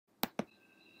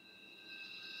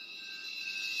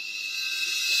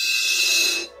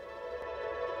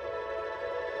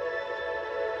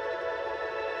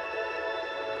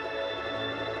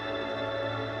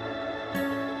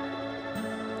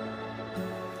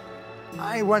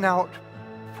I went out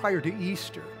prior to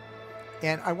Easter,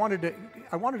 and I wanted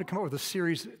to come up with a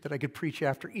series that I could preach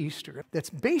after Easter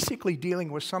that's basically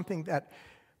dealing with something that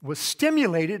was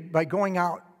stimulated by going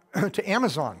out to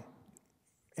Amazon,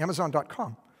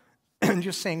 Amazon.com, and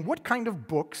just saying, what kind of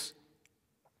books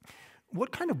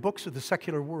of the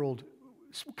secular world,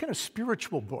 what kind of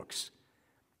spiritual books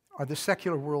are the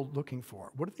secular world looking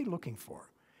for? What are they looking for?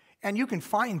 And you can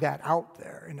find that out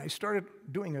there. And I started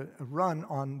doing a run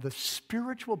on the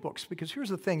spiritual books, because here's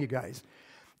the thing, you guys.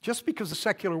 Just because the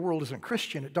secular world isn't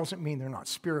Christian, it doesn't mean they're not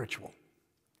spiritual.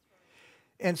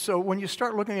 And so when you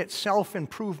start looking at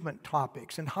self-improvement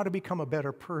topics and how to become a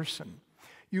better person,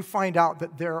 you find out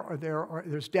that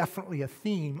there's definitely a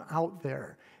theme out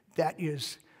there that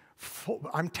is full,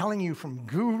 I'm telling you, from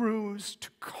gurus to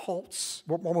cults.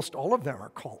 Well, almost all of them are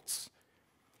cults.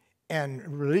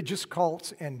 And religious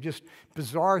cults and just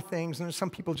bizarre things. And some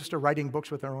people just are writing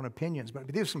books with their own opinions. But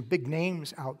there's some big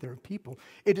names out there of people.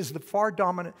 It is the far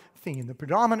dominant theme. The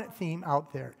predominant theme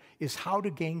out there is how to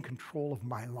gain control of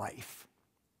my life.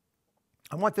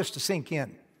 I want this to sink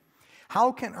in.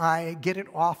 How can I get it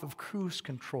off of cruise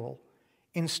control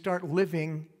and start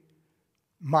living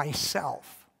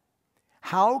myself?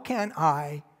 How can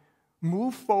I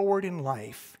move forward in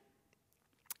life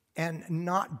and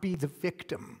not be the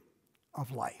victim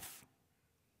of life?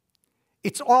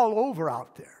 It's all over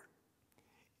out there.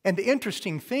 And the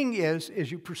interesting thing is, as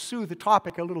you pursue the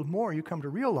topic a little more, you come to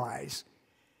realize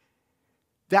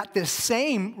that this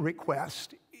same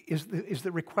request is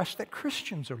the request that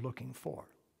Christians are looking for.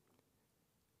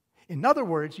 In other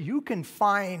words, you can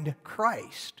find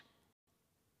Christ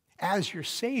as your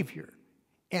Savior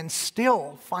and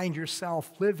still find yourself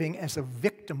living as a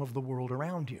victim of the world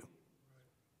around you.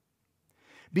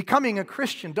 Becoming a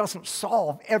Christian doesn't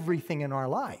solve everything in our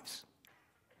lives.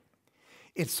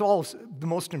 It solves the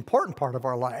most important part of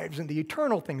our lives and the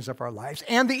eternal things of our lives.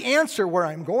 And the answer where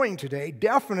I'm going today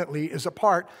definitely is a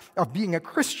part of being a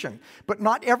Christian. But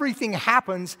not everything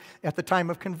happens at the time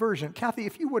of conversion. Kathy,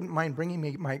 if you wouldn't mind bringing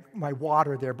me my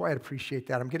water there, boy, I'd appreciate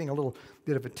that. I'm getting a little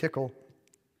bit of a tickle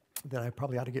that I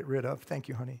probably ought to get rid of. Thank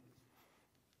you, honey.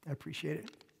 I appreciate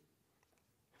it.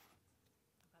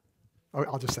 Oh,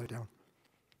 I'll just set it down.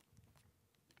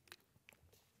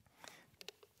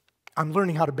 I'm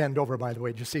learning how to bend over, by the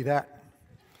way. Did you see that?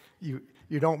 You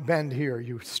don't bend here.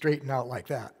 You straighten out like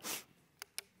that.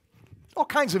 All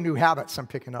kinds of new habits I'm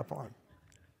picking up on.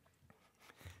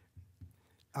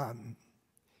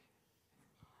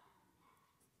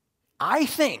 I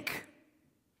think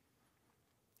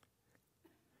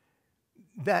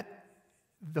that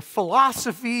the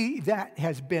philosophy that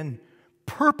has been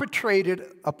perpetrated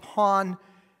upon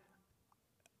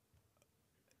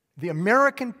the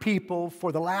American people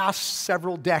for the last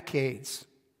several decades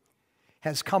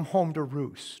has come home to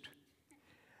roost.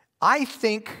 I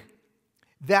think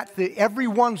that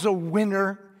everyone's a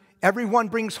winner. Everyone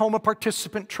brings home a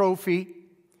participant trophy.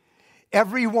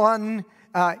 Everyone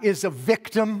is a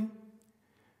victim.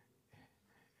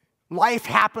 Life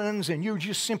happens and you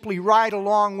just simply ride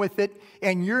along with it,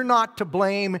 and you're not to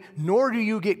blame, nor do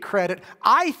you get credit.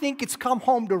 I think it's come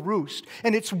home to roost.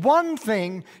 And it's one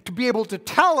thing to be able to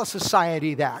tell a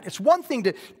society that. It's one thing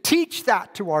to teach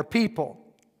that to our people.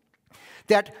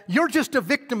 That you're just a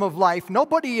victim of life.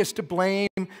 Nobody is to blame.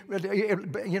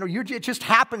 It just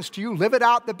happens to you. Live it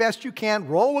out the best you can.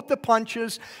 Roll with the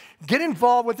punches. Get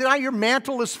involved with it. Your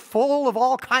mantle is full of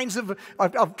all kinds of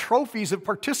trophies of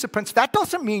participants. That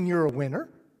doesn't mean you're a winner.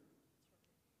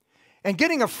 And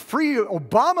getting a free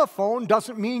Obama phone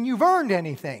doesn't mean you've earned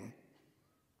anything.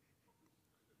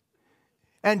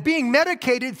 And being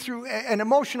medicated through an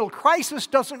emotional crisis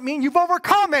doesn't mean you've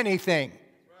overcome anything.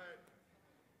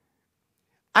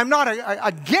 I'm not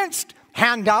against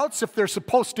handouts if they're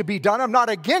supposed to be done. I'm not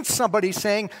against somebody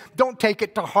saying, don't take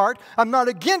it to heart. I'm not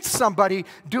against somebody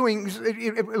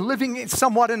living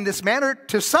somewhat in this manner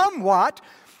to somewhat.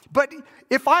 But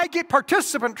if I get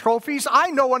participant trophies,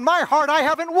 I know in my heart I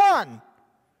haven't won.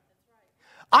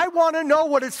 I want to know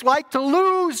what it's like to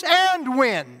lose and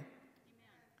win.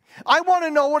 I want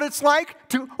to know what it's like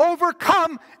to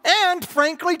overcome and,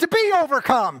 frankly, to be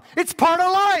overcome. It's part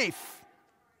of life.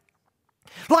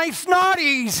 Life's not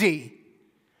easy.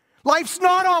 Life's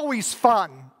not always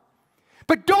fun.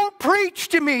 But don't preach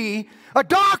to me a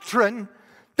doctrine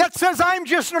that says I'm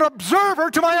just an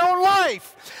observer to my own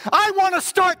life. I want to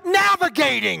start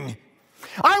navigating.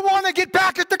 I want to get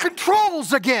back at the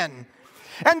controls again.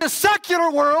 And the secular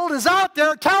world is out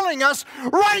there telling us,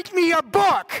 write me a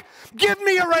book, give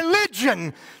me a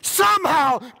religion,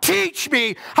 somehow teach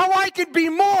me how I can be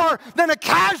more than a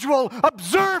casual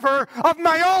observer of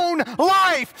my own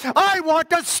life. I want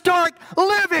to start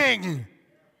living.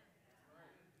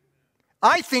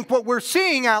 I think what we're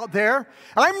seeing out there,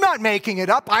 I'm not making it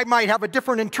up. I might have a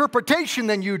different interpretation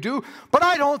than you do, but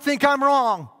I don't think I'm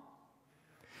wrong.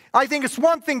 I think it's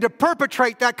one thing to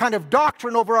perpetrate that kind of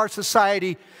doctrine over our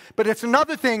society, but it's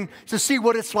another thing to see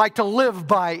what it's like to live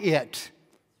by it.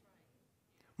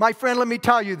 My friend, let me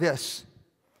tell you this.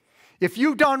 If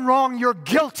you've done wrong, you're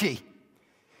guilty.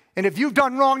 And if you've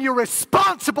done wrong, you're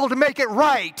responsible to make it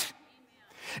right.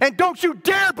 And don't you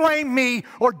dare blame me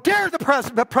or dare the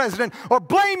president or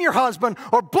blame your husband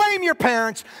or blame your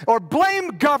parents or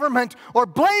blame government or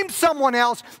blame someone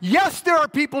else. Yes, there are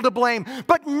people to blame,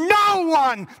 but no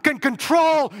one can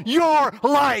control your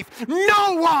life.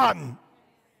 No one.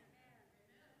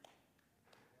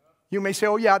 You may say,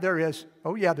 oh yeah, there is.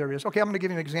 Oh yeah, there is. Okay, I'm going to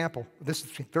give you an example. This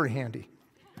is very handy.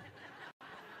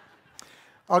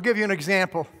 I'll give you an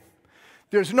example.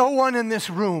 There's no one in this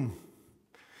room,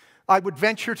 I would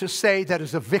venture to say, that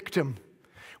is a victim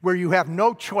where you have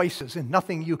no choices and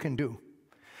nothing you can do,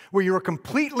 where you are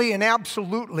completely and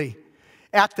absolutely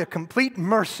at the complete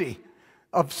mercy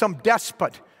of some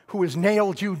despot who has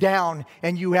nailed you down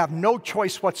and you have no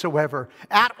choice whatsoever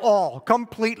at all,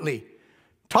 completely,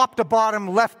 top to bottom,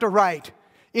 left to right,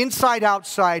 inside,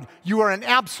 outside. You are an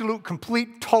absolute,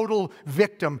 complete, total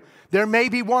victim. There may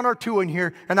be one or two in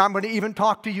here, and I'm going to even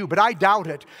talk to you, but I doubt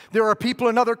it. There are people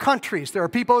in other countries, there are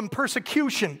people in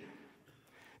persecution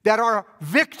that are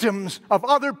victims of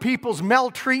other people's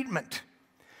maltreatment.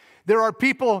 There are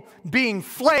people being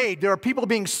flayed. There are people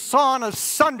being sawn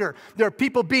asunder. There are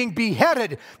people being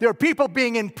beheaded. There are people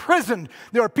being imprisoned.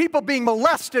 There are people being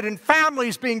molested and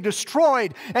families being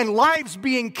destroyed and lives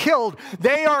being killed.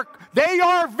 They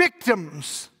are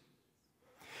victims.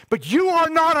 But you are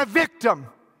not a victim.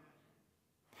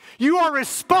 You are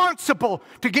responsible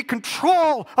to get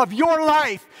control of your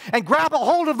life and grab a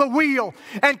hold of the wheel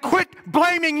and quit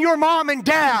blaming your mom and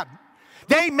dad.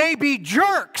 They may be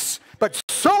jerks, but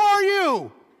so are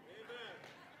you.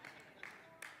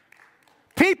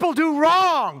 People do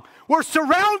wrong. We're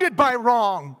surrounded by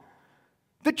wrong.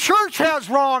 The church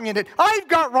has wrong in it. I've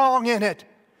got wrong in it.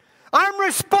 I'm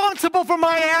responsible for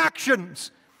my actions.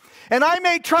 And I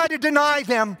may try to deny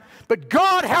them, but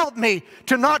God help me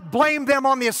to not blame them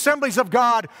on the assemblies of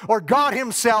God or God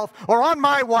Himself or on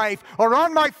my wife or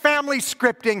on my family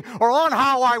scripting or on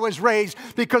how I was raised.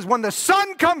 Because when the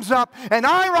sun comes up and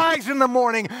I rise in the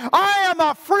morning, I am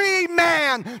a free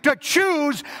man to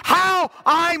choose how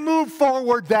I move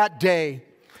forward that day.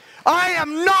 I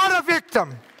am not a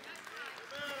victim.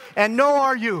 And nor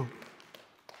are you.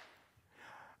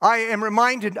 I am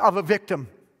reminded of a victim.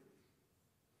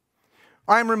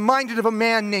 I'm reminded of a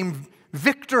man named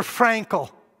Viktor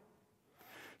Frankl.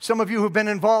 Some of you who have been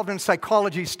involved in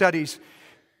psychology studies,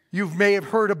 you may have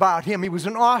heard about him. He was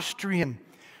an Austrian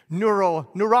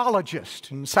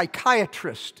neurologist and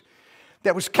psychiatrist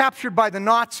that was captured by the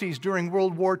Nazis during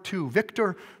World War II.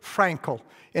 Viktor Frankl.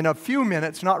 In a few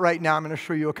minutes, not right now, I'm going to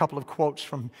show you a couple of quotes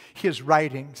from his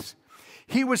writings.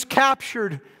 He was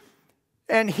captured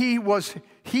and he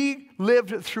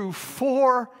lived through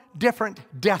 4 different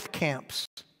death camps.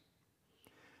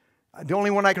 The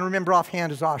only one I can remember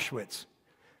offhand is Auschwitz,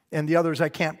 and the others I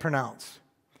can't pronounce.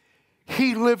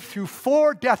 He lived through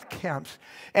 4 death camps,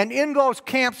 and in those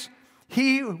camps,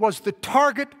 he was the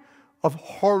target of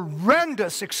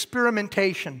horrendous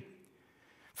experimentation,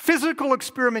 physical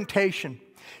experimentation.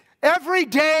 Every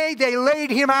day they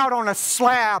laid him out on a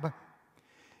slab,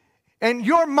 and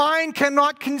your mind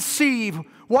cannot conceive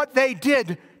what they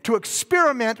did to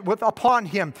experiment upon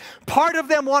him. Part of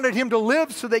them wanted him to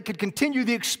live so they could continue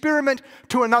the experiment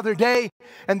to another day,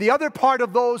 and the other part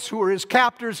of those who were his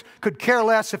captors could care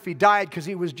less if he died because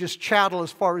he was just chattel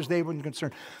as far as they were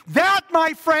concerned. That,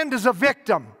 my friend, is a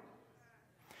victim.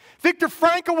 Viktor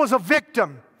Frankl was a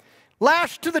victim,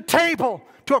 lashed to the table,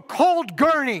 to a cold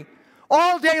gurney,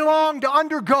 all day long to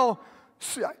undergo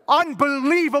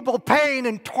unbelievable pain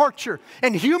and torture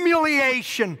and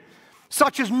humiliation,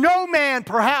 such as no man,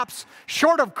 perhaps,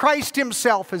 short of Christ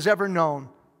Himself, has ever known.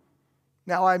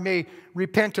 Now, I may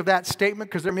repent of that statement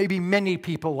because there may be many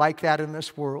people like that in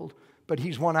this world, but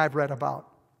he's one I've read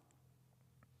about.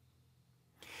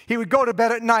 He would go to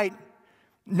bed at night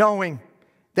knowing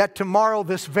that tomorrow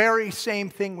this very same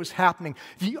thing was happening.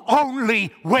 The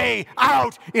only way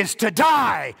out is to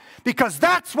die, because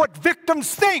that's what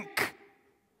victims think.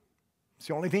 It's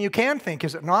the only thing you can think,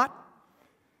 is it not?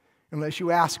 Unless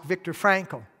you ask Viktor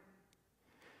Frankl.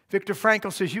 Viktor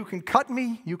Frankl says, you can cut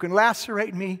me, you can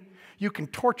lacerate me, you can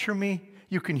torture me,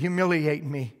 you can humiliate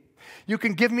me. You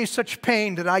can give me such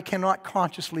pain that I cannot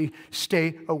consciously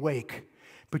stay awake.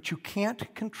 But you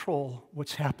can't control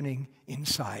what's happening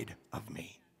inside of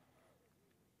me.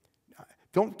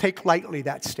 Don't take lightly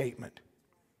that statement.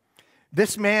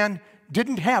 This man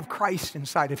didn't have Christ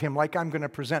inside of him like I'm going to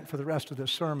present for the rest of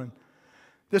this sermon.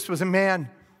 This was a man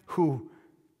who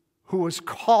was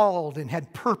called and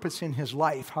had purpose in his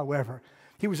life, however.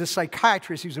 He was a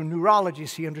psychiatrist, he was a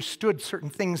neurologist, he understood certain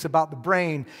things about the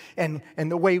brain and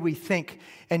the way we think.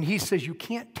 And he says, you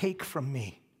can't take from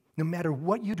me, no matter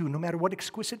what you do, no matter what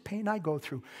exquisite pain I go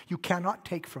through, you cannot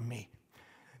take from me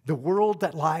the world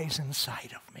that lies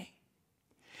inside of me.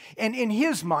 And in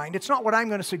his mind, it's not what I'm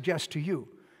going to suggest to you,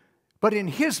 but in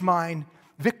his mind,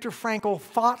 Viktor Frankl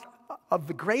thought of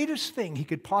the greatest thing he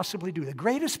could possibly do, the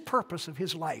greatest purpose of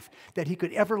his life that he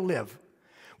could ever live,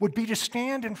 would be to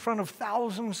stand in front of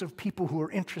thousands of people who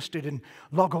are interested in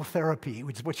logotherapy,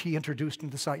 which he introduced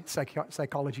into the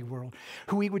psychology world,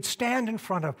 who he would stand in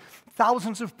front of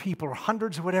thousands of people, or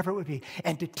hundreds, or whatever it would be,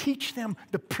 and to teach them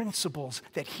the principles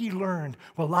that he learned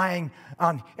while lying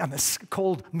on this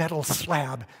cold metal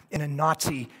slab in a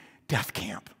Nazi death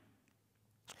camp.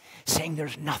 Saying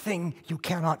there's nothing you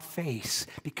cannot face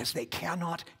because they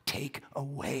cannot take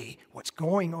away what's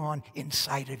going on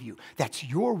inside of you. That's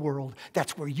your world.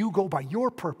 That's where you go by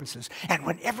your purposes. And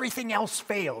when everything else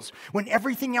fails, when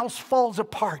everything else falls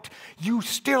apart, you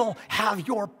still have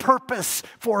your purpose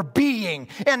for being.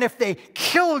 And if they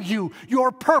kill you,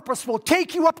 your purpose will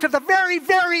take you up to the very,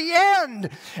 very end.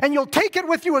 And you'll take it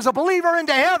with you as a believer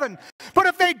into heaven. But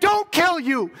if they don't kill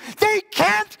you, they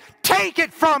can't take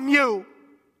it from you.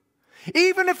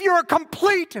 Even if you're a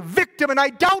complete victim, and I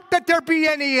doubt that there be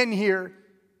any in here,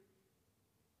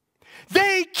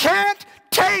 they can't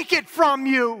take it from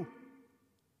you.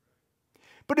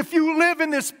 But if you live in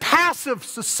this passive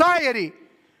society,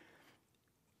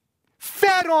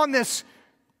 fed on this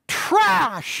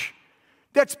trash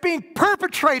that's being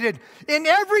perpetrated in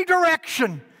every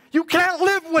direction, you can't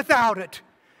live without it.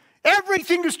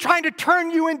 Everything is trying to turn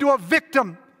you into a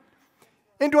victim,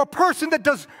 into a person that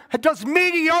does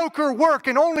mediocre work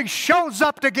and only shows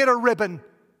up to get a ribbon.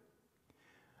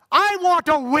 I want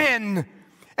to win,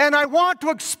 and I want to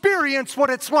experience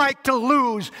what it's like to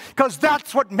lose, because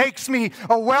that's what makes me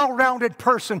a well-rounded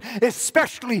person,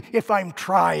 especially if I'm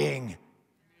trying.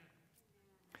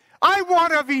 I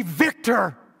want to be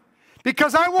victor,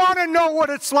 because I want to know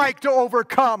what it's like to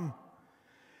overcome.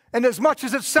 And as much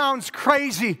as it sounds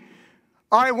crazy,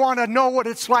 I want to know what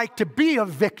it's like to be a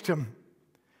victim.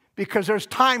 Because there's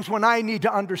times when I need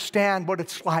to understand what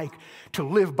it's like to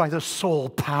live by the sole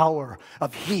power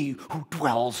of He who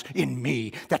dwells in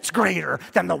me, that's greater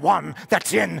than the one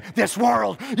that's in this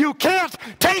world. You can't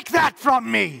take that from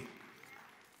me.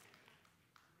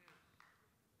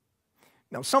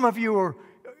 Now, some of you are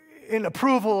in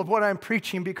approval of what I'm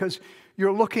preaching because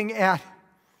you're looking at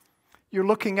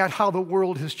how the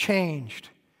world has changed,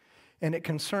 and it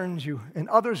concerns you. And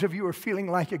others of you are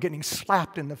feeling like you're getting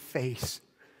slapped in the face,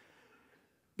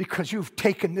 because you've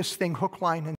taken this thing hook,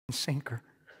 line, and sinker.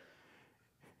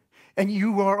 And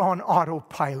you are on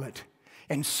autopilot.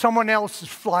 And someone else is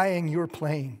flying your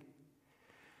plane.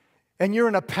 And you're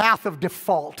in a path of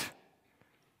default.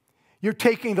 You're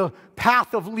taking the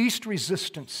path of least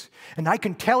resistance. And I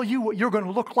can tell you what you're going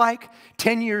to look like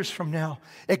 10 years from now.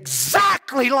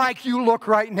 Exactly like you look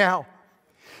right now.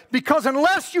 Because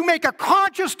unless you make a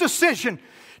conscious decision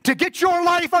to get your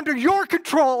life under your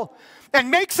control and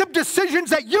make some decisions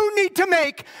that you need to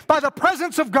make by the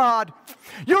presence of God,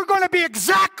 you're going to be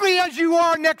exactly as you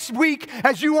are next week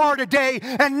as you are today,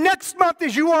 and next month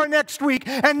as you are next week,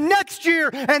 and next year,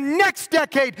 and next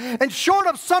decade. And short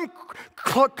of some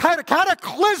kind of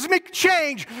cataclysmic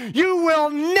change, you will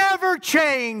never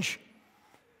change.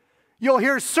 You'll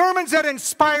hear sermons that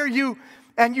inspire you,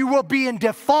 and you will be in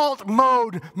default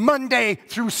mode Monday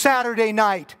through Saturday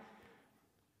night.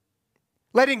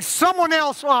 Letting someone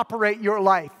else operate your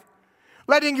life.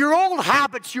 Letting your old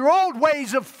habits, your old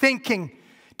ways of thinking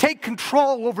take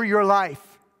control over your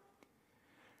life.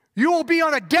 You will be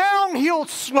on a downhill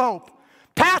slope,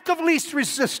 path of least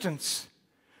resistance,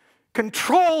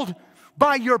 controlled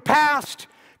by your past,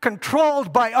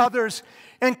 controlled by others,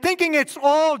 and thinking it's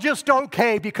all just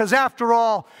okay because after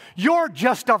all, you're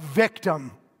just a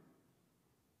victim.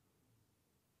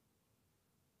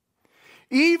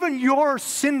 Even your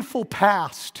sinful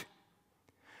past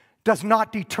does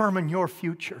not determine your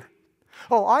future.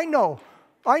 Oh, I know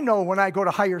when I go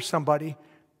to hire somebody,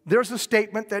 there's a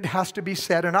statement that has to be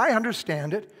said, and I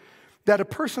understand it, that a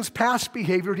person's past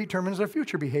behavior determines their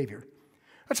future behavior.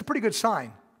 That's a pretty good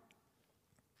sign.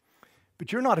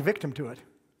 But you're not a victim to it.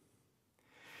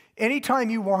 Anytime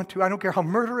you want to, I don't care how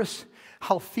murderous,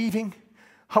 how thieving,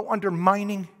 how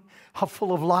undermining, how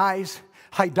full of lies,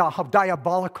 how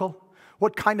diabolical,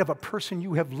 what kind of a person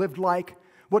you have lived like,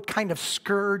 what kind of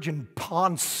scourge and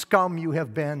pawn scum you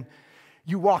have been,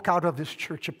 you walk out of this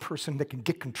church a person that can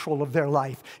get control of their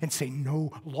life and say,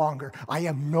 no longer. I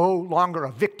am no longer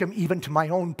a victim even to my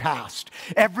own past.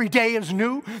 Every day is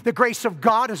new. The grace of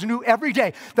God is new every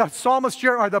day. The psalmist,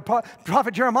 or the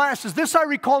prophet Jeremiah says, this I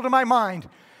recall to my mind.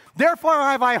 Therefore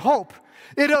have I hope.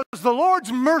 It is the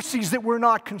Lord's mercies that we're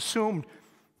not consumed.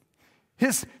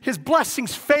 His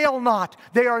blessings fail not.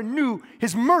 They are new.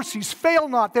 His mercies fail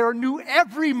not. They are new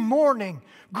every morning.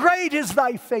 Great is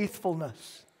thy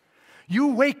faithfulness. You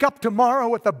wake up tomorrow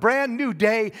with a brand new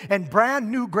day and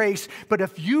brand new grace. But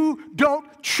if you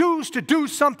don't choose to do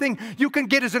something, you can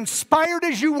get as inspired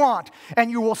as you want.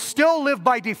 And you will still live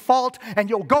by default. And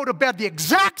you'll go to bed the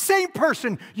exact same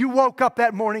person you woke up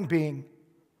that morning being.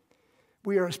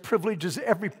 We are as privileged as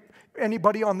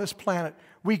anybody on this planet.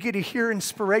 We get to hear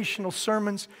inspirational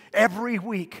sermons every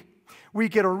week. We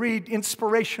get to read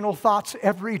inspirational thoughts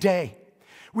every day.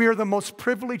 We are the most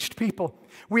privileged people.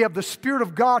 We have the Spirit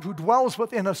of God who dwells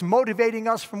within us, motivating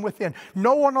us from within.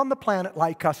 No one on the planet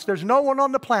like us. There's no one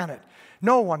on the planet.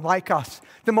 No one like us.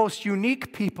 The most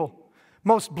unique people,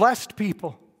 most blessed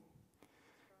people.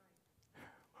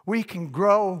 We can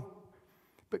grow,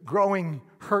 but growing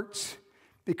hurts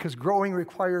because growing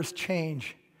requires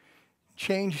change.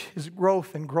 Change is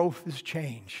growth, and growth is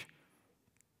change.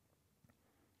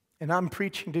 And I'm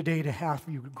preaching today to have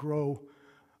you grow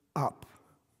up.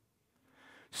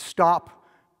 Stop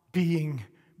being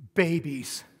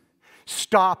babies.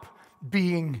 Stop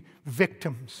being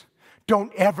victims.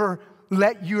 Don't ever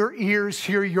let your ears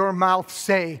hear your mouth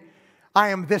say, I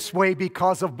am this way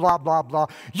because of blah, blah, blah.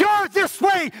 You're this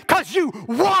way because you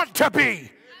want to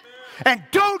be. And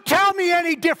don't tell me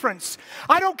any difference.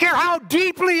 I don't care how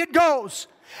deeply it goes,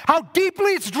 how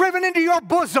deeply it's driven into your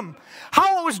bosom,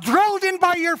 how it was drilled in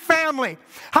by your family,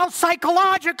 how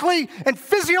psychologically and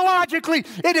physiologically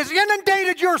it has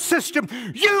inundated your system.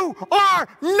 You are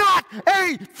not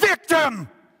a victim.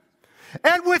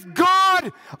 And with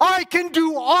God, I can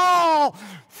do all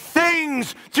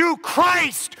things through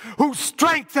Christ who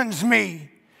strengthens me.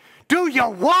 Do you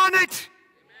want it?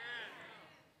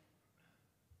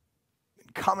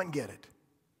 Come and get it.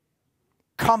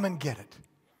 Come and get it.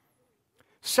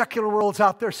 Secular world's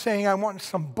out there saying, I want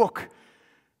some book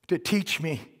to teach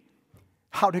me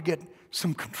how to get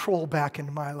some control back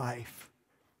into my life.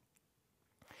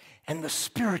 And the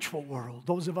spiritual world,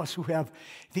 those of us who have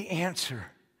the answer,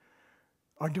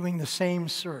 are doing the same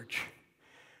search.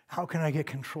 How can I get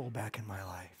control back in my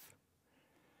life?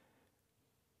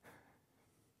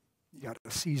 You got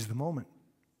to seize the moment.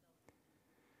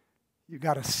 You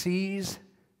got to seize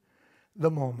the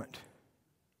moment.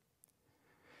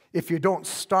 If you don't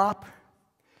stop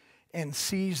and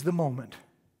seize the moment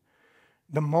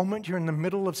you're in the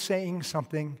middle of saying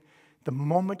something, the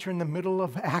moment you're in the middle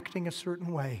of acting a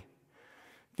certain way,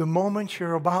 the moment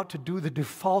you're about to do the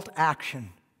default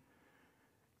action,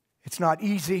 it's not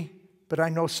easy, but I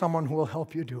know someone who will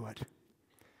help you do it.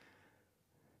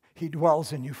 He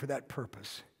dwells in you for that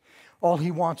purpose. All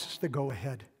he wants is to go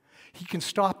ahead. He can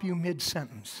stop you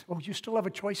mid-sentence. Oh, you still have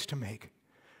a choice to make.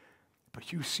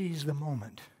 But you seize the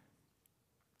moment.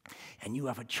 And you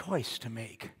have a choice to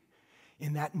make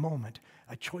in that moment.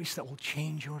 A choice that will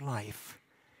change your life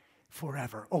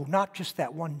forever. Oh, not just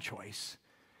that one choice.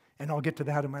 And I'll get to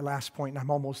that in my last point, and I'm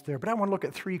almost there. But I want to look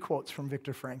at 3 quotes from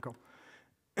Viktor Frankl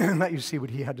and let you see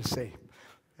what he had to say.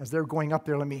 As they're going up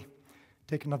there, let me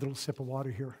take another little sip of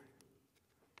water here.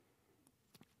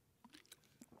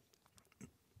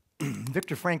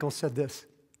 Viktor Frankl said this,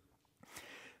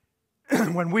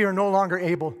 when we are no longer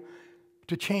able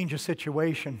to change a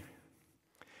situation,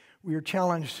 we are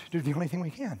challenged to do the only thing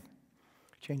we can,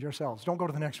 change ourselves. Don't go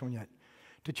to the next one yet,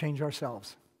 to change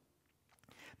ourselves.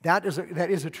 That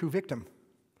is a true victim.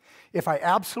 If I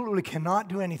absolutely cannot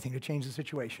do anything to change the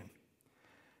situation,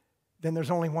 then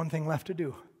there's only one thing left to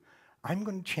do. I'm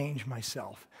going to change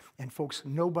myself. And folks,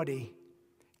 nobody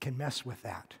can mess with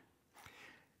that.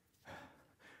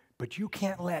 But you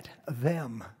can't let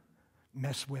them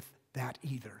mess with that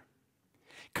either.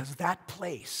 Because that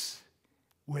place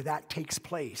where that takes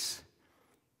place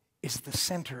is the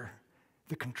center,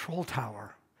 the control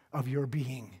tower of your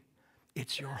being.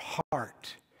 It's your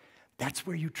heart. That's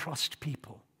where you trust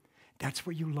people. That's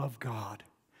where you love God.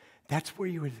 That's where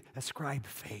you ascribe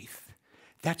faith.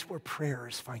 That's where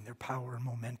prayers find their power and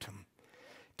momentum.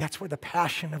 That's where the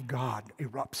passion of God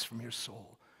erupts from your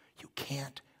soul. You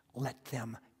can't let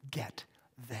them get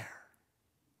there.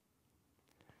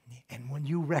 And when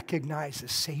you recognize the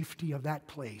safety of that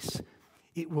place,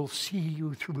 it will see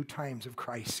you through times of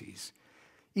crises,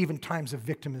 even times of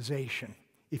victimization,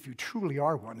 if you truly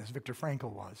are one, as Viktor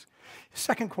Frankl was. His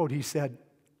second quote, he said,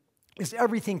 is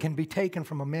everything can be taken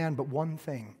from a man but one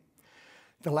thing,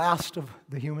 the last of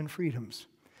the human freedoms,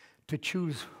 to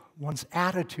choose one's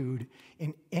attitude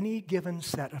in any given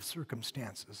set of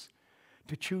circumstances,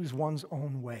 to choose one's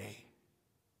own way.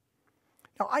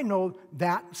 Now, I know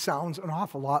that sounds an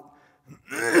awful lot,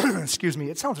 excuse me,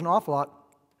 it sounds an awful lot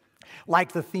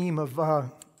like the theme of,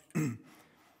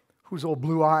 who's old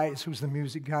Blue Eyes, who's the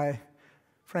music guy?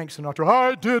 Frank Sinatra,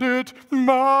 I did it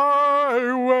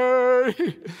my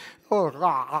way.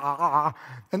 Oh,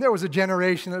 and there was a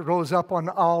generation that rose up on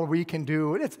All We Can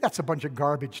Do. That's a bunch of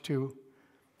garbage, too.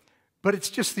 But it's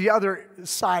just the other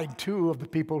side, too, of the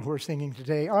people who are singing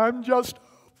today. I'm just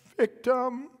a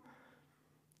victim.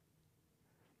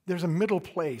 There's a middle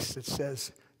place that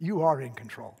says, you are in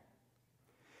control.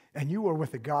 And you are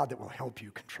with a God that will help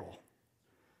you control.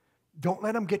 Don't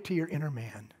let him get to your inner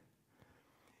man.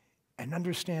 And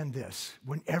understand this,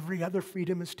 when every other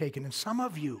freedom is taken, and some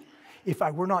of you, if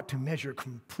I were not to measure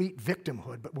complete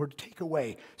victimhood, but were to take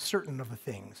away certain of the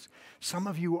things, some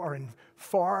of you are in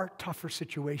far tougher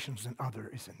situations than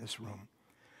others in this room.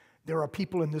 There are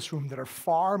people in this room that are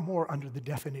far more under the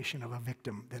definition of a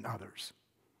victim than others.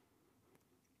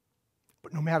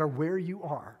 But no matter where you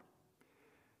are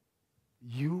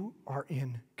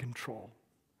in control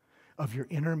of your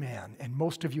inner man, and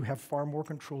most of you have far more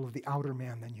control of the outer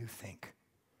man than you think.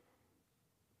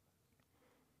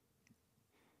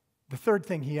 The third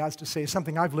thing he has to say is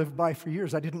something I've lived by for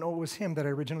years. I didn't know it was him that I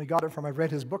originally got it from. I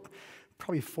read his book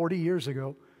probably 40 years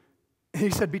ago. He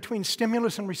said, between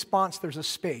stimulus and response, there's a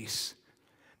space.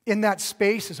 In that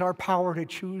space is our power to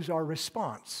choose our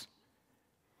response.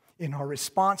 In our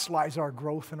response lies our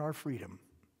growth and our freedom.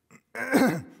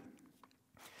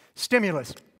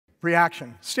 Stimulus.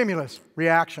 Reaction, stimulus,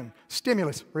 reaction,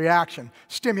 stimulus, reaction,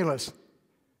 stimulus,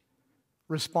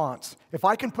 response. If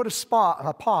I can put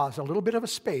a pause, a little bit of a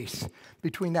space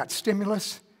between that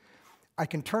stimulus, I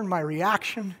can turn my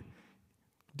reaction,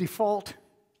 default,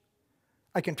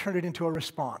 I can turn it into a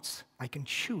response. I can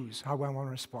choose how I want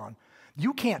to respond.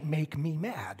 You can't make me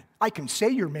mad. I can say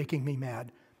you're making me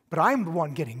mad, but I'm the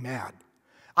one getting mad.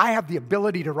 I have the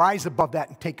ability to rise above that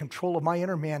and take control of my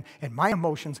inner man and my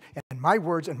emotions and my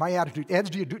words and my attitude. Ed,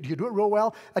 do you do it real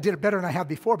well? I did it better than I have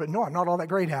before, but no, I'm not all that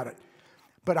great at it.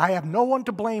 But I have no one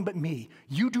to blame but me.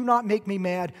 You do not make me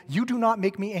mad. You do not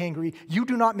make me angry. You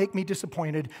do not make me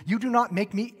disappointed. You do not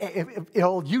make me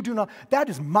ill. You do not. That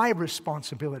is my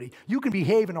responsibility. You can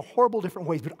behave in a horrible different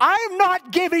ways, but I am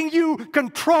not giving you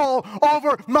control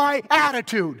over my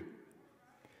attitude.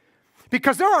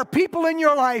 Because there are people in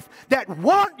your life that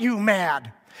want you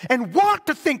mad and want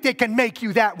to think they can make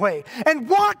you that way and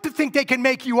want to think they can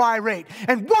make you irate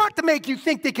and want to make you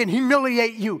think they can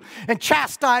humiliate you and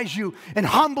chastise you and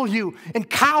humble you and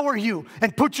cower you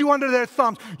and put you under their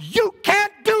thumbs. You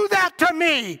can't do that to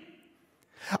me.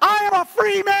 I am a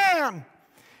free man.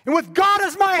 And with God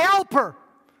as my helper,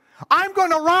 I'm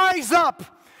going to rise up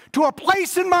to a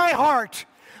place in my heart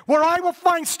where I will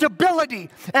find stability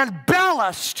and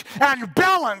ballast and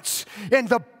balance in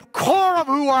the core of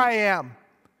who I am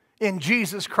in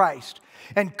Jesus Christ.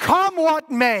 And come what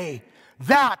may,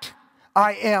 that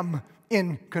I am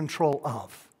in control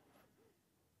of.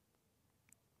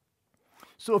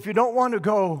 So if you don't want to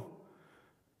go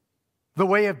the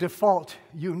way of default,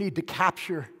 you need to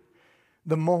capture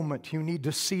the moment. You need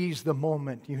to seize the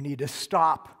moment. You need to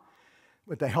stop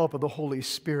with the help of the Holy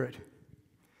Spirit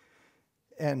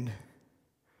and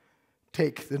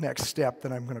take the next step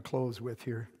that I'm going to close with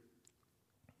here.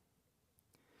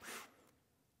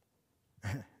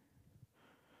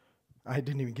 I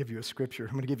didn't even give you a scripture.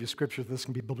 I'm going to give you a scripture that's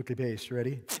going to be biblically based.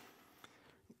 Ready?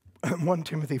 1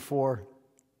 Timothy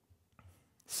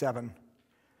 4:7.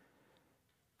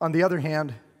 On the other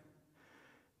hand,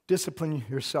 discipline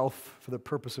yourself for the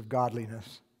purpose of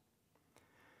godliness.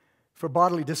 For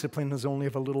bodily discipline is only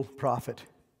of a little profit,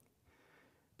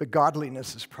 but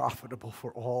godliness is profitable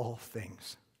for all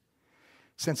things,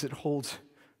 since it holds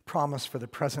promise for the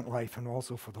present life and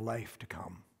also for the life to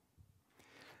come.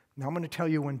 Now I'm going to tell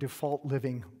you when default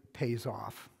living pays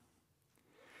off.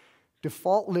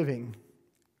 Default living,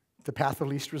 the path of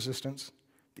least resistance,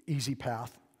 the easy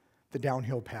path, the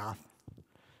downhill path.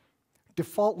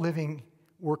 Default living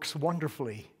works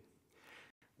wonderfully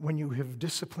when you have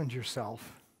disciplined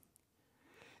yourself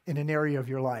in an area of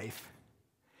your life,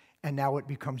 and now it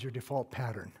becomes your default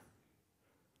pattern.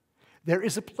 There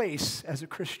is a place as a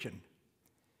Christian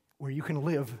where you can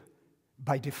live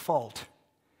by default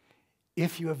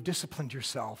if you have disciplined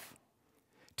yourself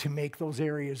to make those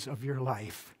areas of your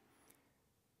life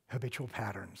habitual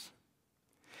patterns.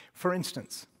 For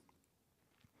instance,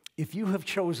 if you have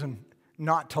chosen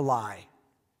not to lie,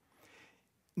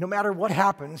 no matter what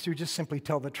happens, you just simply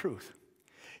tell the truth.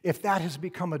 If that has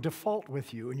become a default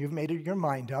with you and you've made your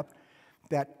mind up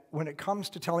that when it comes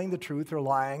to telling the truth or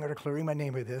lying or declaring my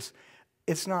name of this,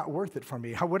 it's not worth it for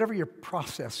me. Whatever your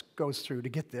process goes through to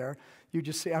get there, you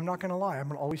just say, I'm not going to lie. I'm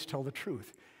going to always tell the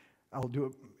truth. I'll do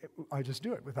it. I just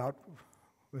do it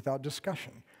without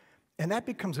discussion. And that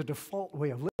becomes a default way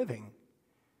of living.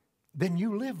 Then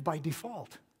you live by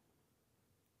default.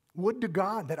 Would to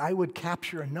God that I would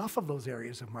capture enough of those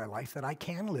areas of my life that I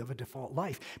can live a default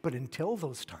life. But until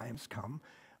those times come,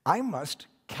 I must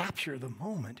capture the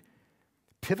moment,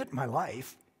 pivot my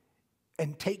life,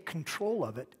 and take control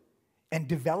of it and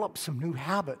develop some new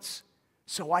habits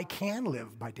so I can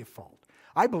live by default.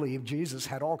 I believe Jesus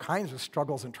had all kinds of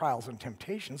struggles and trials and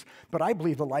temptations, but I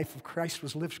believe the life of Christ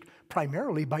was lived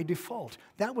primarily by default.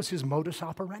 That was his modus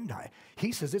operandi.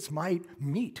 He says, it's my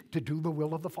meat to do the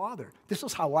will of the Father. This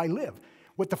is how I live.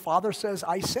 What the Father says,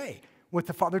 I say. What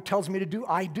the Father tells me to do,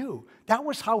 I do. That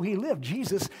was how he lived.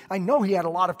 Jesus, I know he had a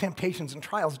lot of temptations and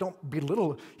trials. Don't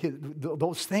belittle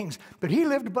those things. But he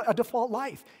lived a default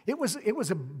life. It was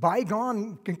a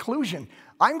bygone conclusion.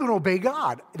 I'm going to obey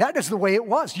God. That is the way it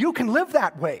was. You can live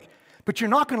that way. But you're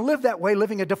not going to live that way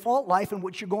living a default life in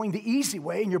which you're going the easy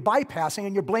way and you're bypassing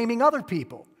and you're blaming other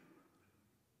people.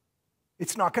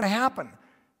 It's not going to happen.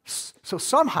 So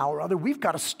somehow or other, we've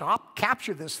got to stop,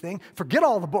 capture this thing, forget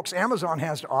all the books Amazon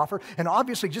has to offer, and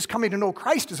obviously just coming to know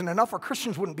Christ isn't enough, or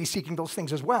Christians wouldn't be seeking those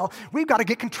things as well. We've got to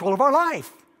get control of our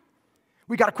life.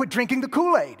 We've got to quit drinking the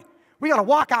Kool-Aid. We got to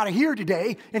walk out of here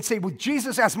today and say, with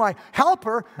Jesus as my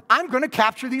helper, I'm going to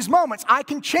capture these moments. I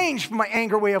can change from my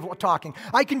anger way of talking.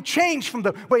 I can change from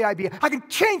the way I be. I can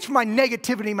change from my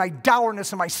negativity, my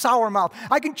dourness, and my sour mouth.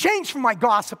 I can change from my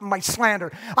gossip and my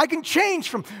slander. I can change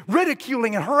from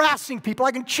ridiculing and harassing people.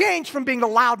 I can change from being the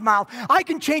loudmouth. I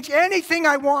can change anything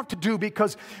I want to do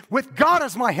because with God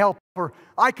as my helper,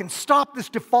 I can stop this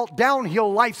default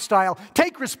downhill lifestyle,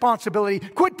 take responsibility,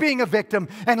 quit being a victim,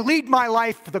 and lead my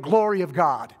life for the glory of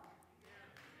God.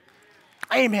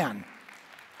 Amen.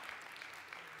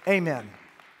 Amen.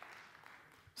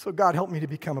 So God help me to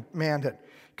become a man that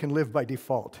can live by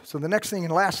default. So the next thing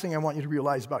and last thing I want you to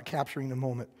realize about capturing the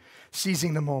moment,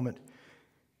 seizing the moment,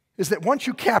 is that once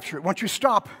you capture it, once you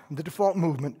stop the default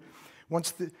movement,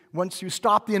 once you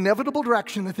stop the inevitable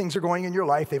direction that things are going in your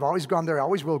life, they've always gone there,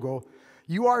 always will go,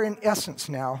 you are in essence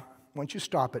now, once you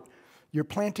stop it, you're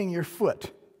planting your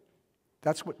foot.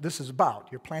 That's what this is about.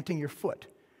 You're planting your foot,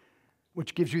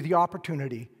 which gives you the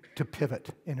opportunity to pivot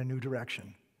in a new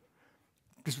direction.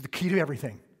 This is the key to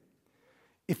everything.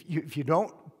 If you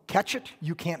don't catch it,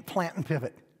 you can't plant and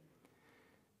pivot.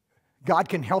 God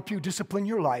can help you discipline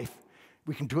your life.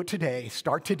 We can do it today,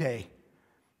 start today,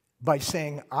 by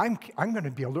saying, I'm going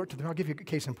to be alert to this. I'll give you a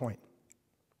case in point.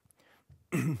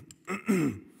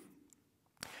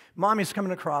 Mommy's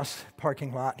coming across the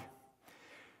parking lot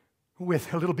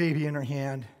with a little baby in her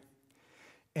hand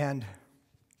and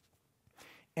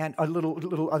a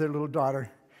little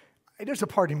daughter. There's a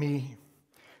part of me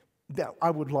that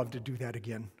I would love to do that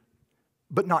again,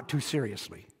 but not too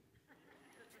seriously.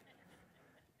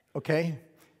 Okay?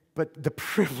 But the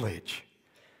privilege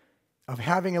of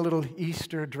having a little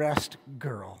Easter-dressed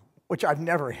girl, which I've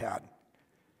never had.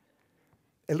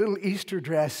 A little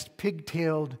Easter-dressed,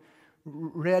 pigtailed,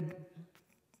 red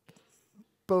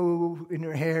bow in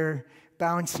her hair,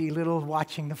 bouncy little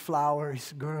watching the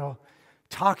flowers girl,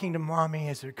 talking to Mommy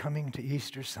as they're coming to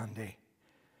Easter Sunday.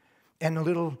 And the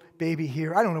little baby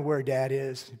here, I don't know where Dad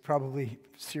is, probably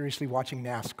seriously watching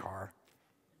NASCAR.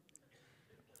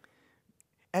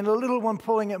 And the little one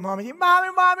pulling at Mommy,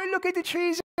 Mommy, look at the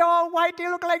trees. They're all white. They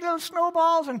look like little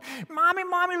snowballs. And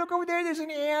Mommy, look over there. There's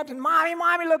an ant. And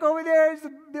Mommy, look over there. There's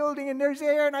the building. And there's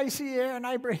air. And I see air. And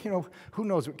who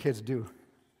knows what kids do.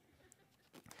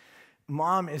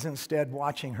 Mom is instead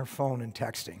watching her phone and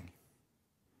texting.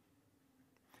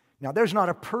 Now, there's not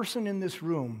a person in this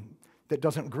room that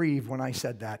doesn't grieve when I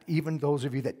said that, even those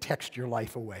of you that text your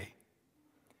life away.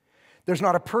 There's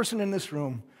not a person in this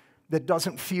room that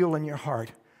doesn't feel in your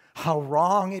heart how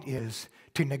wrong it is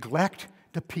to neglect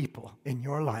the people in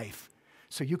your life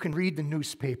so you can read the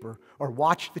newspaper or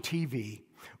watch the TV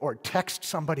or text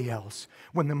somebody else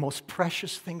when the most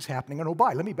precious thing's happening. And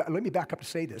let me back up to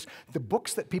say this. The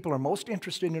books that people are most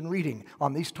interested in reading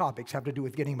on these topics have to do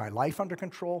with getting my life under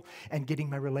control and getting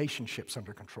my relationships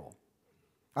under control.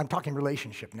 I'm talking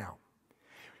relationship now.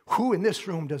 Who in this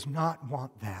room does not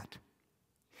want that?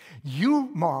 You,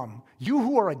 mom, you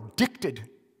who are addicted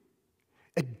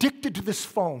to this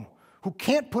phone, who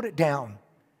can't put it down,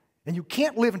 and you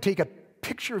can't live and take a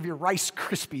picture of your Rice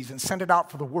Krispies and send it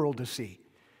out for the world to see.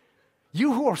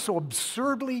 You who are so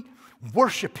absurdly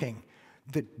worshiping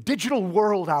the digital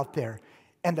world out there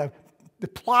and the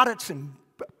plaudits and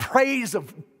praise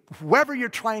of whoever you're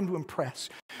trying to impress,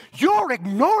 you're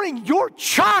ignoring your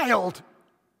child.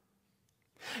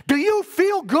 Do you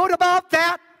feel good about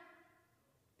that?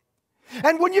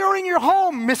 And when you're in your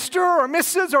home, Mr. or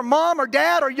Mrs. or mom or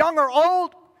dad or young or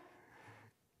old,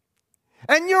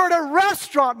 and you're at a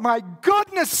restaurant, my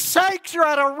goodness sakes, you're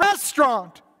at a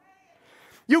restaurant.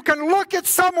 You can look at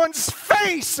someone's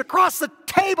face across the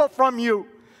table from you,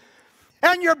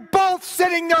 and you're both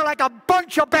sitting there like a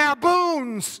bunch of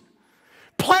baboons,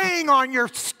 playing on your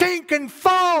stinking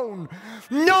phone.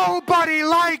 Nobody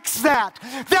likes that.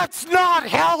 That's not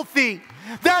healthy.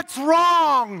 That's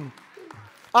wrong.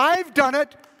 I've done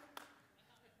it.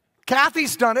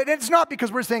 Kathy's done it. It's not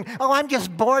because we're saying, oh, I'm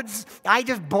just bored. I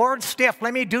just bored stiff.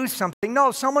 Let me do something.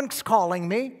 No, someone's calling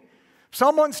me.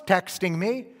 Someone's texting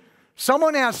me.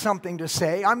 Someone has something to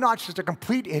say. I'm not just a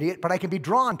complete idiot, but I can be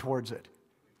drawn towards it.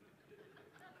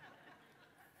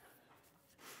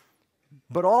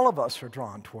 But all of us are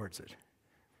drawn towards it.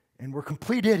 And we're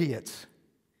complete idiots.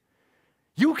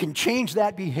 You can change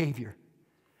that behavior.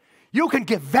 You can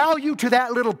give value to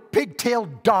that little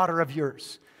pigtailed daughter of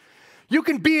yours. You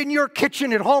can be in your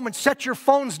kitchen at home and set your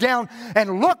phones down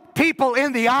and look people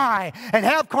in the eye and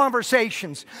have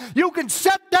conversations. You can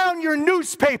set down your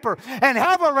newspaper and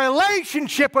have a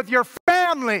relationship with your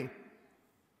family.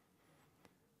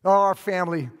 Oh, our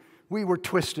family, we were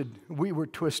twisted. We were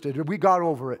twisted. We got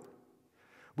over it.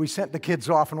 We sent the kids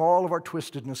off and all of our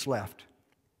twistedness left.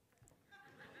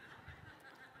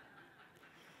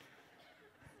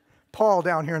 Paul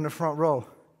down here in the front row,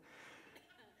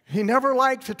 he never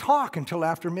liked to talk until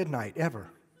after midnight, ever.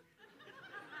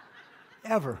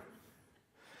 Ever.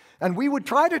 And we would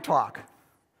try to talk.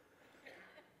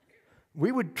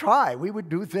 We would try. We would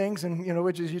do things, and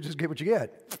you just get what you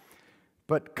get.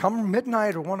 But come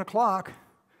midnight or 1 o'clock,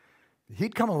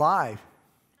 he'd come alive.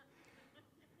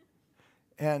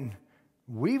 And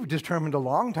we've determined a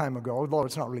long time ago, although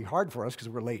it's not really hard for us because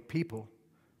we're late people,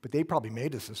 but they probably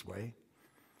made us this way.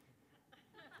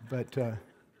 But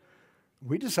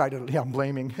we decided, yeah, I'm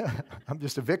blaming, I'm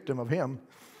just a victim of him.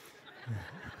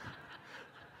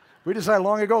 We decided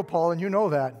long ago, Paul, and you know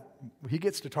that. He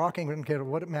gets to talking, we don't care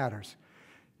what it matters.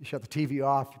 You shut the TV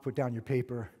off, you put down your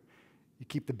paper, you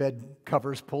keep the bed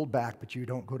covers pulled back, but you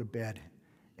don't go to bed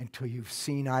until you've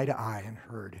seen eye to eye and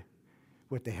heard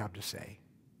what they have to say.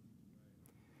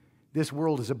 This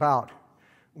world is about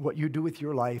what you do with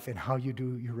your life and how you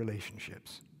do your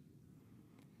relationships.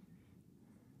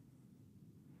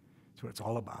 That's what it's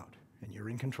all about, and you're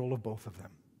in control of both of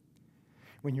them.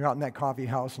 When you're out in that coffee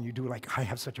house and you do like I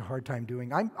have such a hard time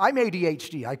doing, I'm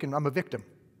ADHD, I'm a victim.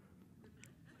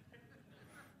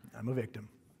 I'm a victim.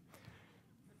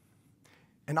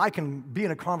 And I can be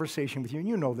in a conversation with you, and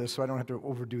you know this, so I don't have to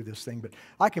overdo this thing, but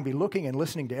I can be looking and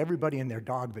listening to everybody and their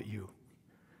dog but you.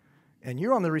 And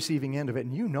you're on the receiving end of it,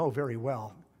 and you know very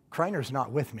well, Kreiner's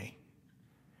not with me.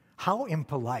 How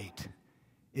impolite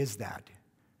is that?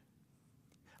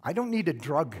 I don't need a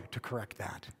drug to correct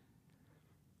that.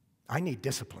 I need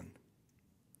discipline.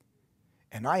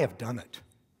 And I have done it.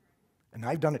 And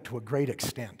I've done it to a great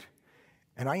extent.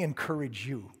 And I encourage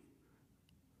you,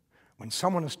 when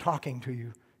someone is talking to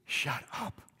you, shut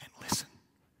up and listen.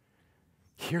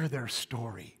 Hear their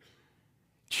story.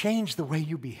 Change the way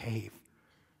you behave.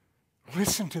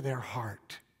 Listen to their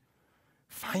heart.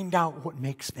 Find out what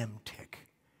makes them tick.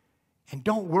 And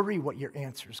don't worry what your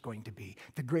answer is going to be.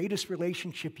 The greatest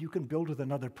relationship you can build with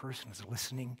another person is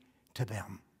listening to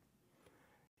them.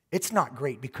 It's not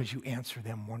great because you answer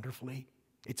them wonderfully.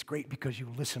 It's great because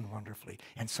you listen wonderfully.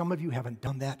 And some of you haven't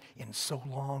done that in so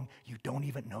long, you don't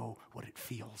even know what it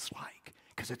feels like.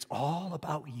 Because it's all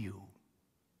about you.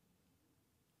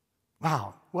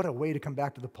 Wow, what a way to come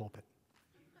back to the pulpit.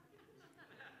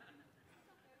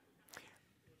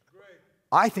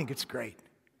 I think it's great.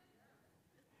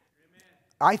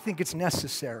 I think it's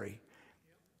necessary.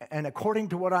 And according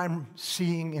to what I'm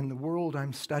seeing in the world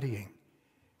I'm studying,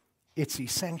 it's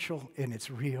essential and it's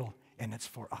real and it's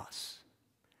for us.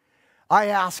 I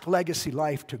ask Legacy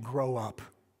Life to grow up.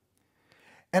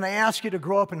 And I ask you to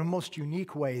grow up in the most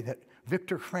unique way that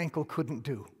Viktor Frankl couldn't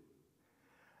do.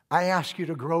 I ask you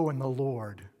to grow in the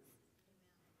Lord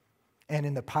and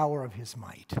in the power of His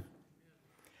might.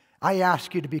 I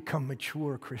ask you to become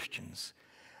mature Christians.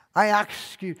 I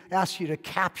ask you to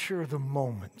capture the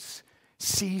moments.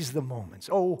 Seize the moments.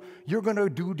 Oh, you're going to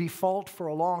do default for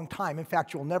a long time. In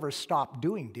fact, you'll never stop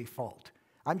doing default.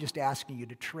 I'm just asking you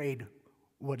to trade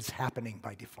what is happening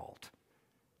by default.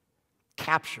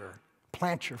 Capture,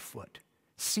 plant your foot,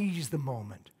 seize the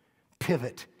moment,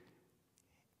 pivot,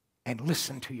 and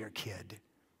listen to your kid.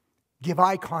 Give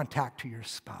eye contact to your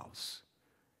spouse.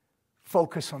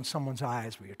 Focus on someone's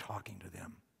eyes where you're talking to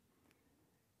them.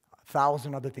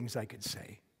 1,000 other things I could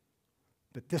say,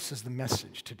 but this is the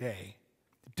message today.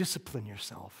 Discipline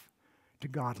yourself to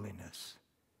godliness.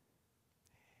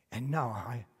 And now,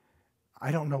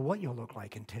 I don't know what you'll look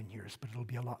like in 10 years, but it'll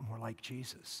be a lot more like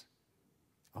Jesus.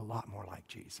 A lot more like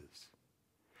Jesus.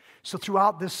 So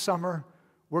throughout this summer,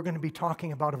 we're going to be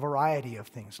talking about a variety of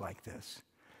things like this.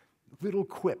 Little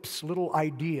quips, little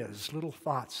ideas, little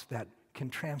thoughts that can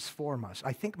transform us.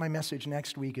 I think my message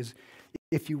next week is,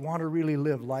 if you want to really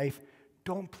live life,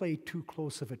 don't pay too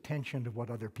close of attention to what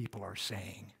other people are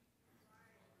saying.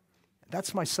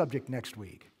 That's my subject next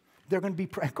week. They're going to be,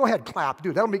 go ahead, clap,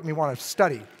 dude, that'll make me want to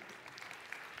study.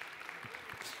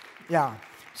 Yeah,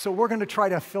 so we're going to try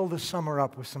to fill the summer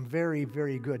up with some very,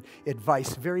 very good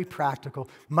advice, very practical,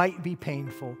 might be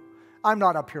painful. I'm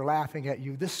not up here laughing at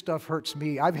you. This stuff hurts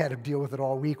me. I've had to deal with it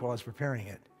all week while I was preparing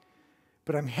it.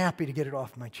 But I'm happy to get it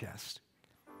off my chest.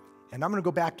 And I'm going to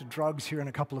go back to drugs here in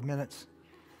a couple of minutes.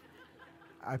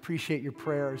 I appreciate your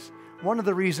prayers. One of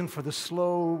the reasons for the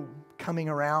slow coming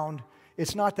around,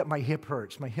 it's not that my hip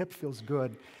hurts. My hip feels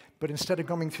good. But instead of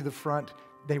going through the front,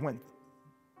 they went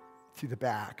through the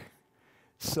back.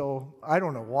 So I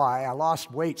don't know why. I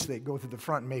lost weight so they go through the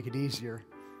front and make it easier.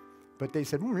 But they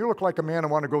said, you look like a man who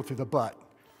want to go through the butt.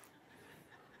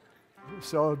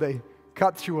 So they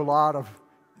cut through a lot of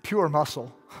pure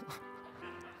muscle.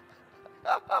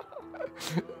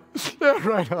 Yeah,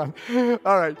 right on.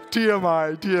 All right,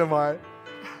 TMI.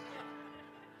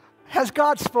 Has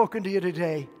God spoken to you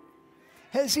today?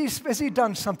 Has he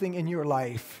done something in your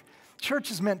life?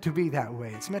 Church is meant to be that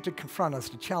way. It's meant to confront us,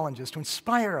 to challenge us, to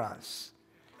inspire us,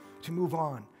 to move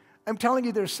on. I'm telling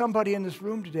you, there's somebody in this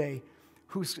room today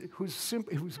who's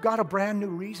got a brand new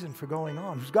reason for going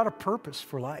on, who's got a purpose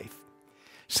for life.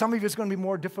 Some of you it's going to be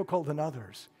more difficult than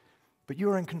others, but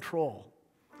you're in control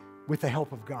with the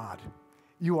help of God.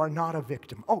 You are not a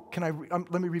victim. Oh,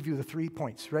 let me review the 3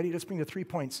 points. Ready? Let's bring the 3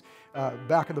 points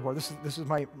back on the board. This is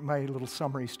my little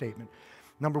summary statement.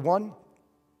 Number 1,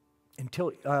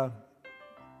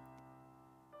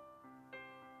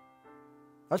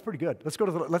 that's pretty good. Let's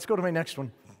go to my next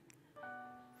one.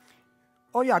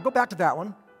 Oh yeah, go back to that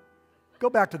one.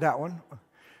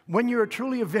 When you're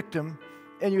truly a victim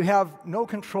and you have no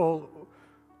control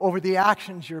over the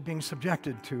actions you're being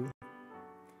subjected to,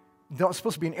 it's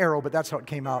supposed to be an arrow, but that's how it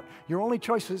came out. Your only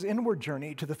choice is inward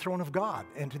journey to the throne of God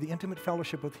and to the intimate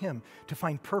fellowship with Him to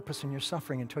find purpose in your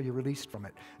suffering until you're released from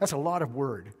it. That's a lot of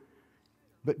word.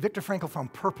 But Viktor Frankl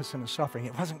found purpose in his suffering.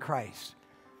 It wasn't Christ.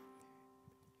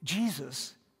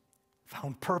 Jesus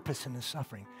found purpose in his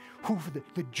suffering, who for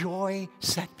the joy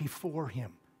set before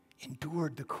him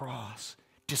endured the cross,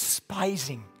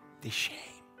 despising the shame.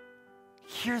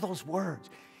 Hear those words.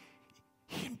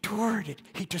 He endured it.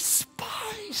 He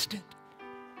despised it.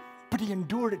 But he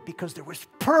endured it because there was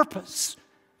purpose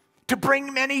to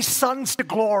bring many sons to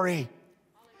glory.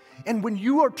 And when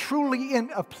you are truly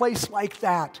in a place like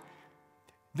that,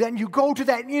 then you go to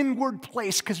that inward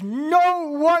place because no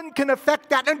one can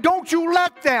affect that. And don't you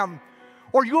let them,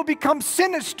 or you'll become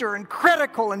sinister and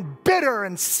critical and bitter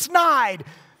and snide.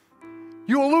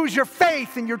 You will lose your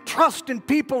faith and your trust in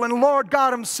people and Lord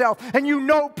God Himself. And you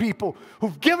know people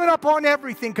who've given up on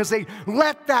everything because they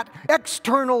let that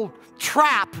external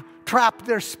trap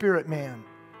their spirit man.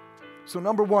 So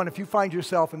number 1, if you find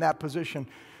yourself in that position,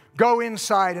 go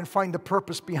inside and find the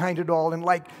purpose behind it all. And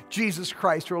like Jesus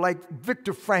Christ or like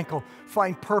Viktor Frankl,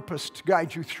 find purpose to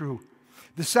guide you through.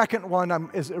 The second one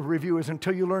is a review is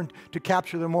until you learn to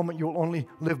capture the moment, you'll only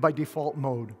live by default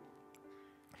mode.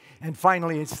 And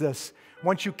finally, it's this.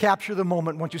 Once you capture the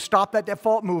moment, once you stop that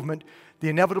default movement, the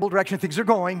inevitable direction things are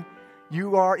going,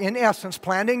 you are, in essence,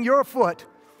 planting your foot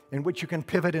in which you can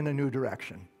pivot in a new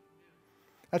direction.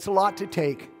 That's a lot to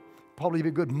take. Probably be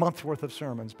a good month's worth of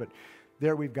sermons, but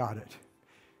there we've got it.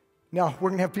 Now, we're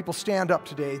going to have people stand up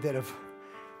today that have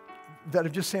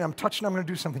just saying, I'm touched and I'm going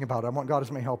to do something about it. I want God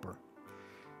as my helper.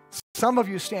 Some of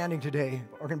you standing today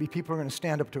are going to be people who are going to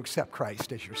stand up to accept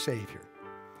Christ as your Savior.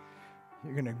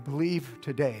 You're going to believe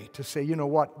today to say, you know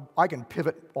what, I can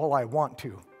pivot all I want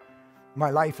to.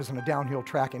 My life is on a downhill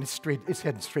track and it's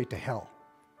heading straight to hell.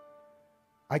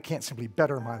 I can't simply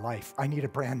better my life. I need a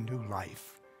brand new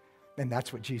life. And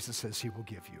that's what Jesus says He will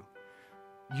give you.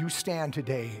 you stand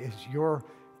today as your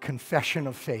confession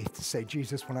of faith to say,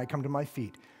 Jesus, when I come to my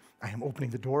feet, I am opening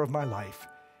the door of my life,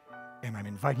 and I'm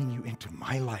inviting you into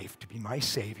my life to be my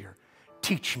Savior.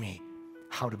 Teach me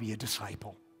how to be a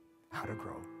disciple, how to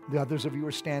grow. The others of you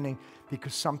are standing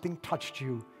because something touched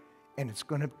you, and it's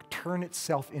going to turn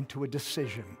itself into a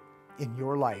decision in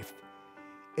your life.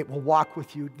 It will walk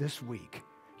with you this week.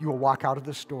 You will walk out of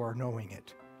this door knowing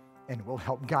it, and it will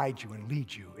help guide you and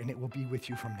lead you, and it will be with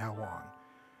you from now on.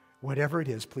 Whatever it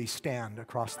is, please stand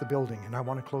across the building, and I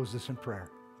want to close this in prayer.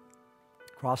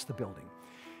 Across the building.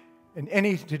 And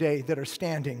any today that are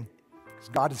standing, because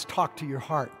God has talked to your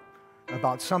heart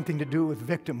about something to do with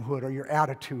victimhood or your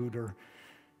attitude or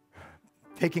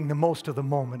taking the most of the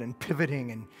moment and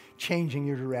pivoting and changing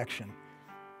your direction.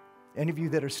 Any of you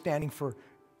that are standing for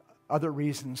other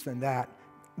reasons than that,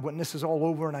 when this is all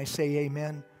over and I say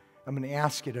amen, I'm going to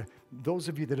ask you to, those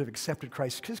of you that have accepted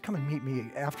Christ, just come and meet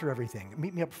me after everything.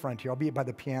 Meet me up front here. I'll be by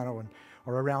the piano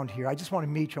or around here. I just want to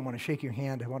meet you. I want to shake your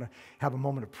hand. I want to have a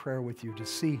moment of prayer with you to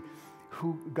see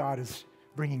who God is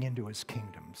bringing into his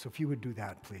kingdom. So if you would do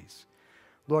that, please.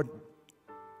 Lord,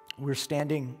 we're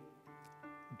standing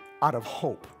out of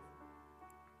hope.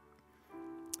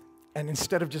 And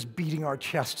instead of just beating our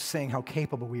chest saying how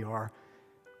capable we are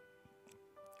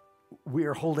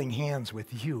holding hands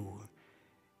with you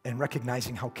and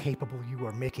recognizing how capable you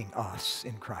are making us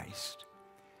in Christ.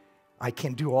 I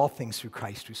can do all things through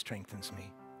Christ who strengthens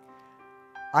me.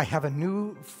 I have a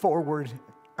new forward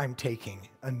I'm taking,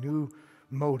 a new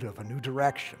motive, a new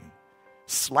direction,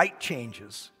 slight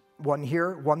changes, one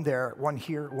here, one there, one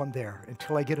here, one there,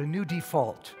 until I get a new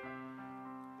default,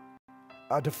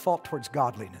 a default towards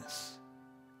godliness.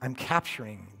 I'm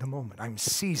capturing the moment. I'm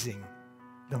seizing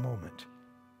the moment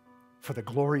for the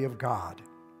glory of God.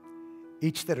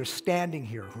 Each that are standing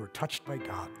here who are touched by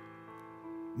God,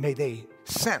 may they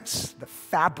sense the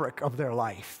fabric of their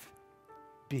life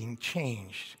being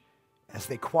changed as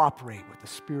they cooperate with the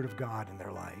Spirit of God in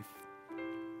their life.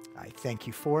 I thank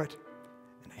you for it,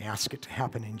 and I ask it to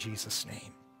happen in Jesus'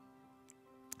 name.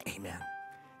 Amen.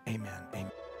 Amen.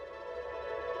 Amen.